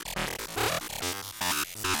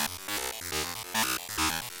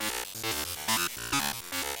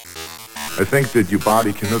I think that your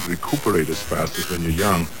body cannot recuperate as fast as when you're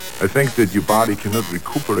young. I think that your body cannot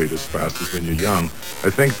recuperate as fast as when you're young. I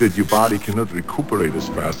think that your body cannot recuperate as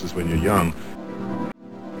fast as when you're young.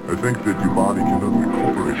 I think that your body cannot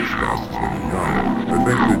recuperate as fast as when you're young. I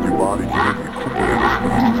think that your body cannot recuperate as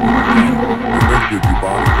fast as when you're young. I think that your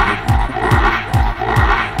body cannot recuperate as fast.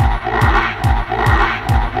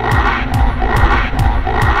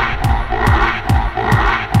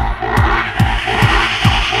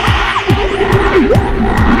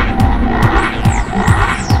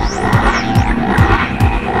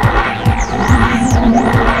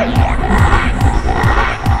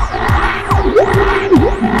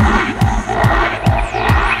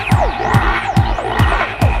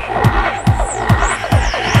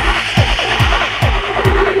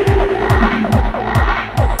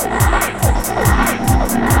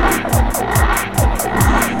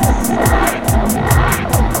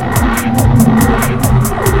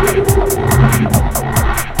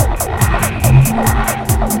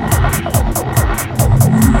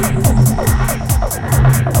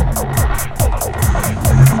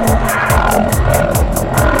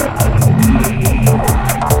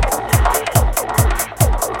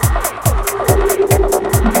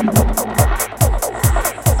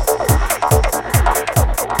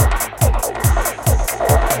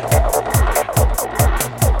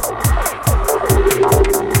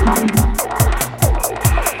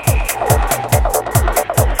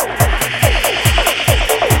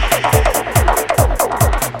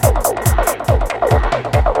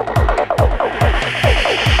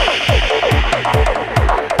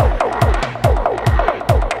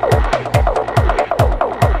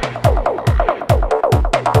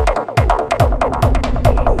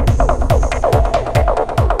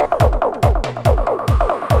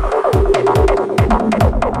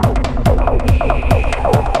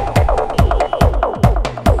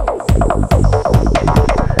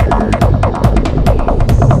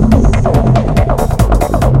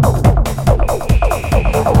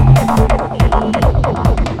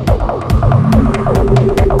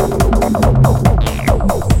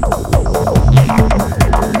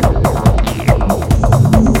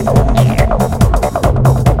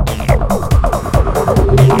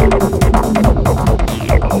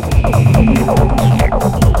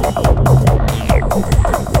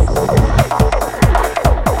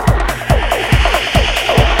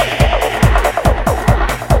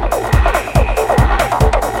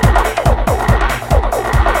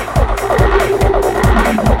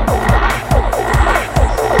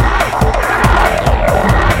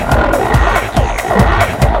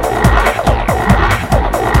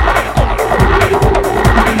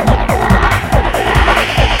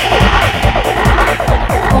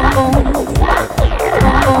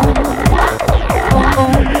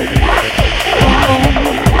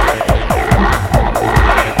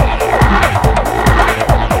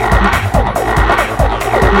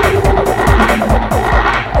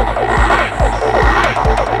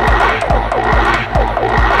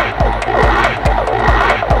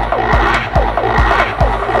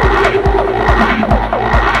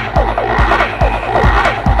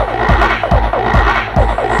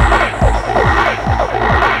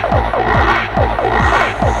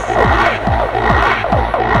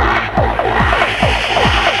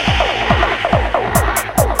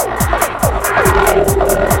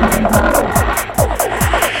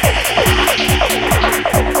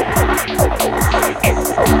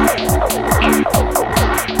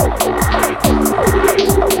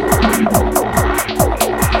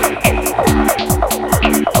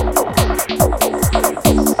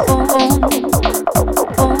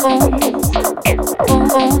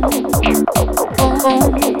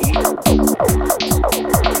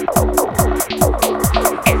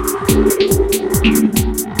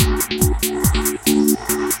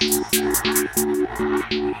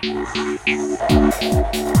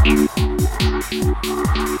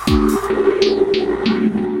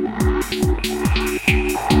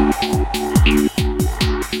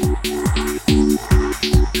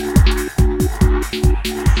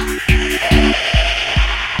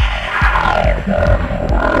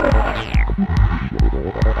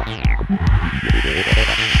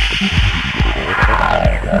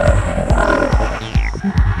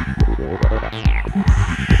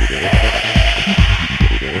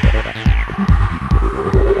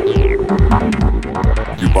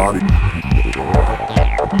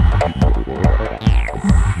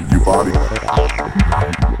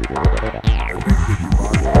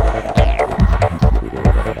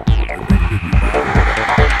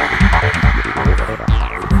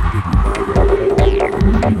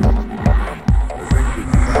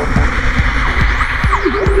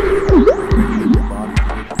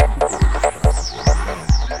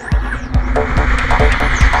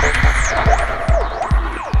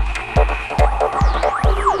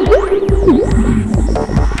 Your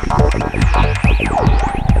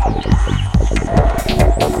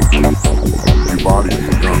body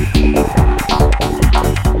when you're young.